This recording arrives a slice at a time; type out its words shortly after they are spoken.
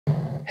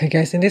Hey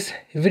guys, in this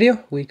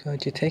video we're going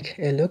to take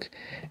a look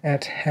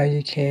at how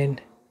you can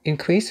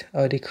increase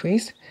or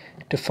decrease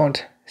the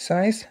font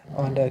size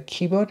on the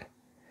keyboard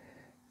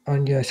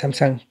on your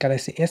Samsung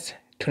Galaxy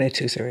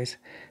S22 series.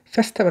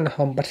 First, tap on the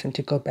home button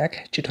to go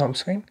back to the home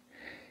screen,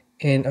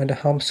 and on the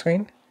home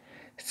screen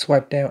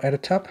swipe down at the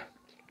top.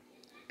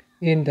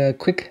 In the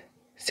quick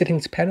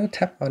settings panel,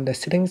 tap on the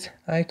settings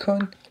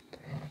icon,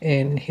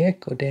 and here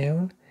go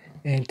down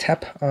and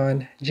tap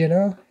on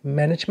general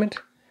management.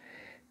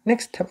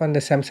 Next, tap on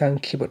the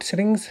Samsung keyboard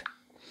settings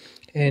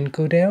and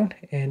go down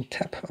and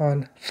tap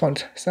on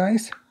font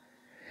size.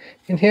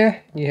 In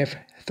here, you have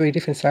 3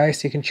 different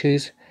sizes you can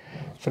choose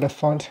for the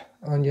font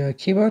on your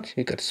keyboard.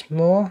 You got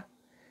small,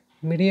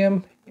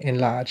 medium, and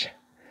large.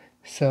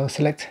 So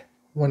select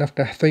one of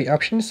the 3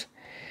 options,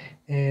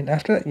 and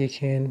after that, you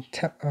can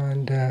tap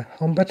on the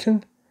home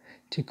button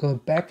to go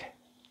back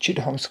to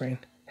the home screen.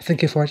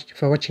 Thank you for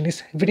watching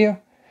this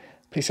video.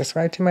 Please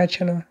subscribe to my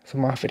channel for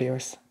more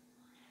videos.